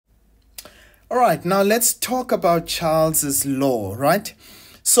All right, now let's talk about Charles's law, right?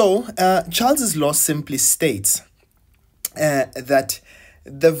 So Charles's law simply states that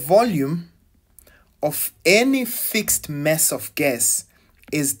the volume of any fixed mass of gas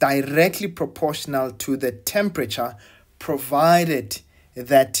is directly proportional to the temperature, provided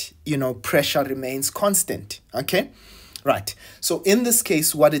that, pressure remains constant. Okay, right. So in this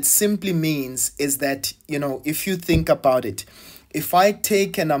case, what it simply means is that, if you think about it, if I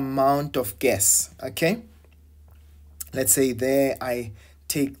take an amount of gas, okay, let's say there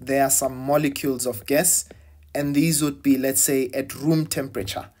are some molecules of gas, and these would be, let's say, at room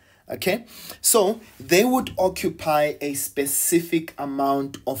temperature. Okay, so they would occupy a specific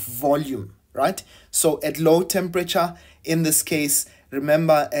amount of volume, right? So at low temperature, in this case,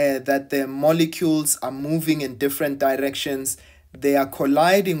 remember that the molecules are moving in different directions. They are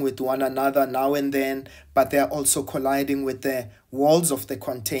colliding with one another now and then, but they are also colliding with the walls of the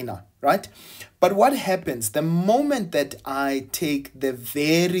container, right? But what happens the moment that I take the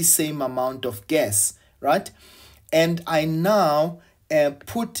very same amount of gas, right, and I now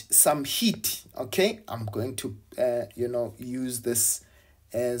put some heat, okay? I'm going to, use this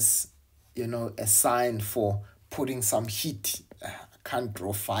as, a sign for putting some heat. I can't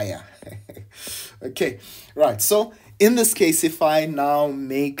draw fire. Okay, right. So in this case, if I now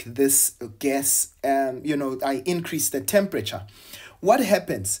make this gas, I increase the temperature, what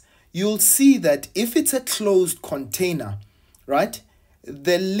happens? You'll see that if it's a closed container, right,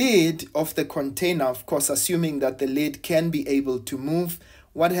 the lid of the container, of course, assuming that the lid can be able to move,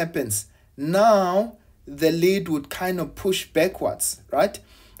 what happens? Now, the lid would kind of push backwards, right?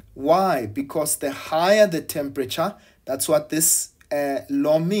 Why? Because the higher the temperature, that's what this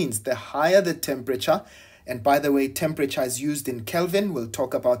law means. The higher the temperature, and by the way, temperature is used in Kelvin. We'll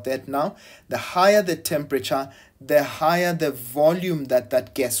talk about that now. The higher the temperature, the higher the volume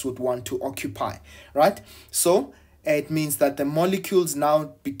that gas would want to occupy, right? So it means that the molecules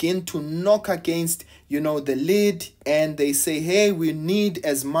now begin to knock against, the lid, and they say, hey, we need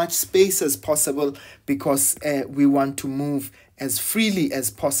as much space as possible because we want to move as freely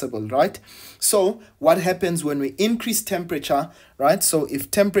as possible, right? So what happens when we increase temperature, right? So if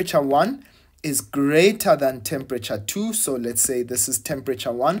temperature 1 is greater than temperature 2, so let's say this is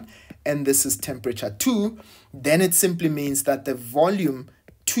temperature 1 and this is temperature 2, then it simply means that the volume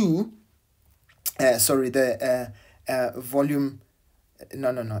 2,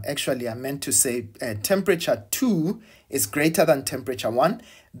 actually I meant to say temperature 2 is greater than temperature 1,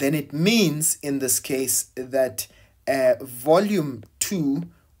 then it means in this case that volume 2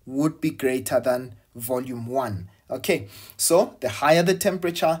 would be greater than volume 1. Okay, so the higher the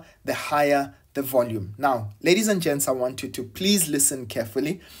temperature, the higher the volume. Now, ladies and gents, I want you to please listen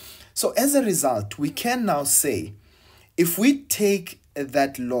carefully. So as a result, we can now say, if we take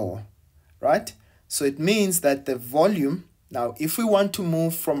that law, right, so it means that the volume, now if we want to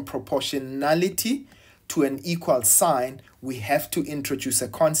move from proportionality to an equal sign, we have to introduce a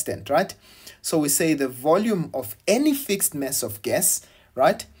constant, right? So we say the volume of any fixed mass of gas,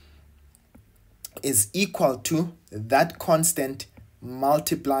 right, is equal to that constant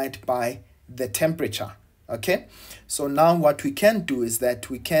multiplied by the temperature. Okay, so now what we can do is that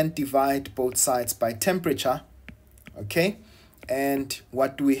we can divide both sides by temperature. Okay, and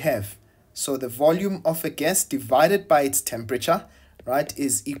what do we have? So the volume of a gas divided by its temperature, right,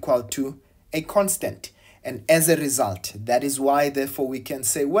 is equal to a constant. And as a result, that is why, therefore, we can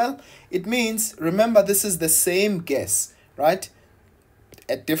say, well, it means, remember, this is the same gas, right,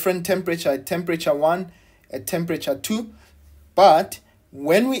 at different temperature, at temperature 1, at temperature 2, but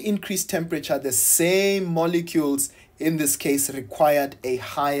when we increase temperature, the same molecules, in this case, required a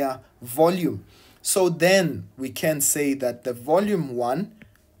higher volume. So then we can say that the volume 1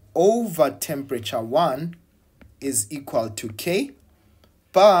 over temperature 1 is equal to K,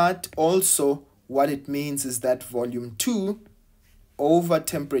 but also what it means is that volume 2 over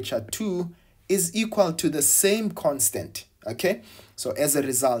temperature 2 is equal to the same constant. Okay, so as a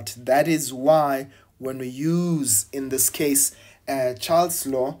result, that is why when we use, in this case, Charles'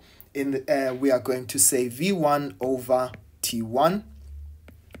 law, we are going to say V1 over T1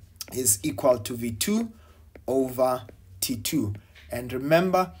 is equal to V2 over T2. And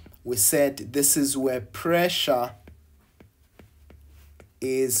remember, we said this is where pressure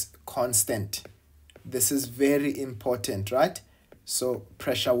is constant. This is very important, right? So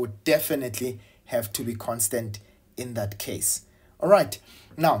pressure would definitely have to be constant in that case. All right.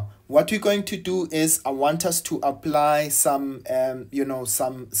 Now, what we're going to do is I want us to apply some,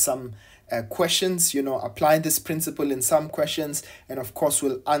 questions, apply this principle in some questions. And of course,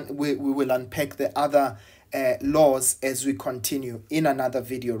 we will unpack the other laws as we continue in another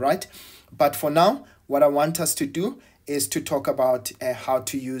video, right? But for now, what I want us to do is to talk about how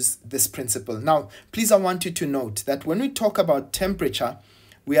to use this principle. Now, please, I want you to note that when we talk about temperature,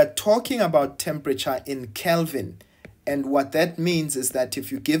 we are talking about temperature in Kelvin. And what that means is that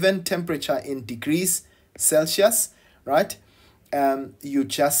if you're given temperature in degrees Celsius, right, you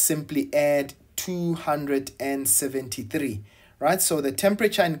just simply add 273, right? So the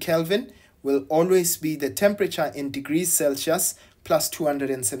temperature in Kelvin will always be the temperature in degrees Celsius plus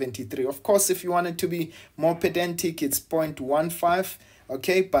 273. Of course, if you want it to be more pedantic, it's 0.15,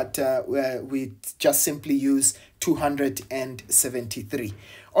 okay? But we just simply use 273.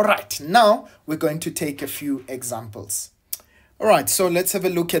 All right, now we're going to take a few examples. All right, so let's have a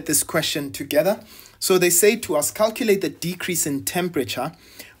look at this question together. So they say to us, calculate the decrease in temperature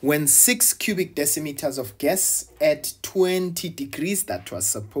when 6 cubic decimeters of gas at 20 degrees, that was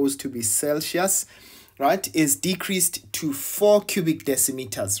supposed to be Celsius, right, is decreased to 4 cubic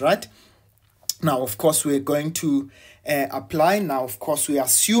decimeters, right? Now, of course, we're going to apply. Now, of course, we are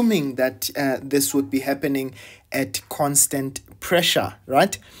assuming that this would be happening at constant pressure,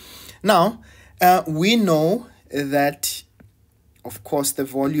 right? Now, we know that, of course, the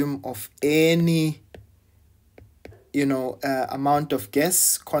volume of any, amount of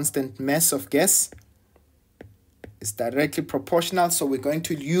gas, constant mass of gas, is directly proportional. So we're going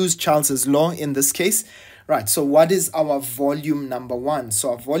to use Charles's law in this case. Right, so what is our volume number one?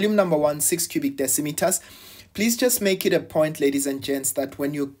 So our volume number one, 6 cubic decimeters. Please just make it a point, ladies and gents, that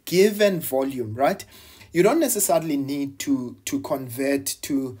when you're given volume, right, you don't necessarily need to convert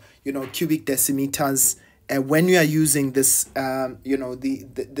to, cubic decimeters when you are using this,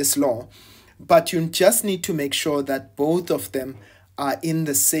 this law. But you just need to make sure that both of them are in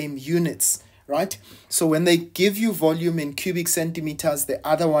the same units, right? So when they give you volume in cubic centimeters, the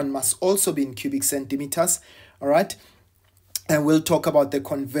other one must also be in cubic centimeters, all right? And we'll talk about the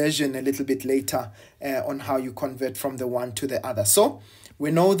conversion a little bit later on how you convert from the one to the other. So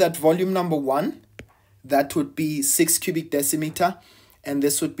we know that volume number one, that would be 6 cubic decimeter, and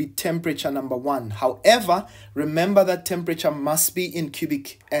this would be temperature number one. However, remember that temperature must be in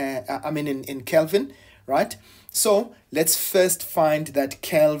in Kelvin, right? So let's first find that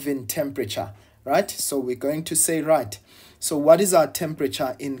Kelvin temperature, right? So we're going to say, right, so what is our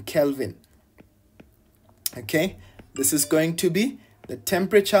temperature in Kelvin? Okay, this is going to be the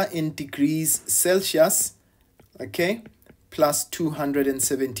temperature in degrees Celsius, okay, plus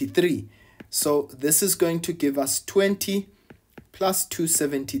 273. So this is going to give us 20 plus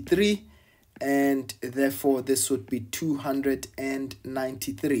 273, and therefore this would be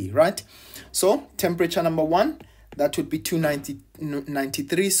 293, right? So temperature number one, that would be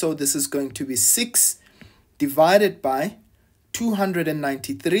 293. So this is going to be 6 divided by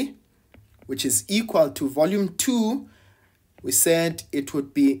 293, which is equal to volume 2. We said it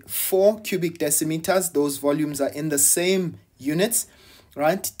would be 4 cubic decimeters. Those volumes are in the same units,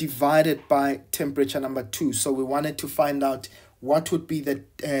 right? Divided by temperature number 2. So we wanted to find out what would be the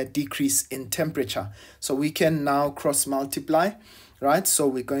decrease in temperature. So we can now cross multiply, right? So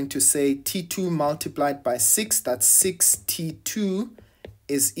we're going to say T2 multiplied by 6, that's 6T2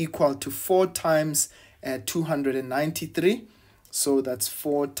 is equal to 4 times 293. So that's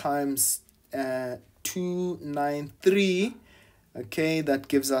 4 times 293. Okay, that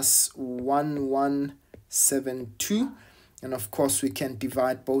gives us 1172. And of course, we can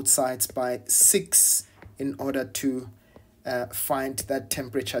divide both sides by 6 in order to find that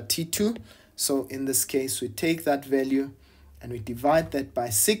temperature T2. So in this case, we take that value and we divide that by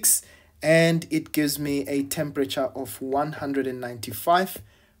 6, and it gives me a temperature of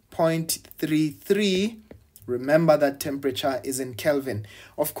 195.33. Remember that temperature is in Kelvin.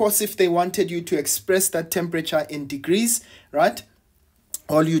 Of course, if they wanted you to express that temperature in degrees, right,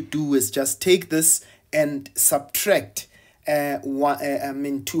 all you do is just take this and subtract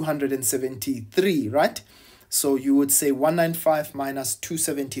 273, right? So you would say 195 minus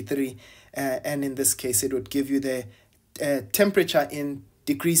 273, and in this case, it would give you the temperature in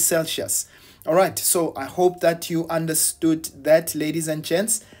degrees Celsius. All right, so I hope that you understood that, ladies and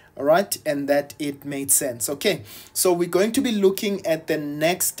gents, all right, and that it made sense. Okay, so we're going to be looking at the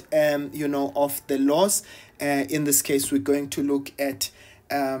next, of the laws. In this case, we're going to look at,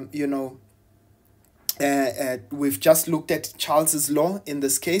 we've just looked at Charles's law in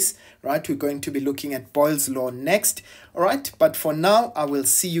this case, right? We're going to be looking at Boyle's law next, all right? But for now, I will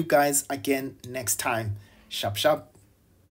see you guys again next time. Sharp, sharp.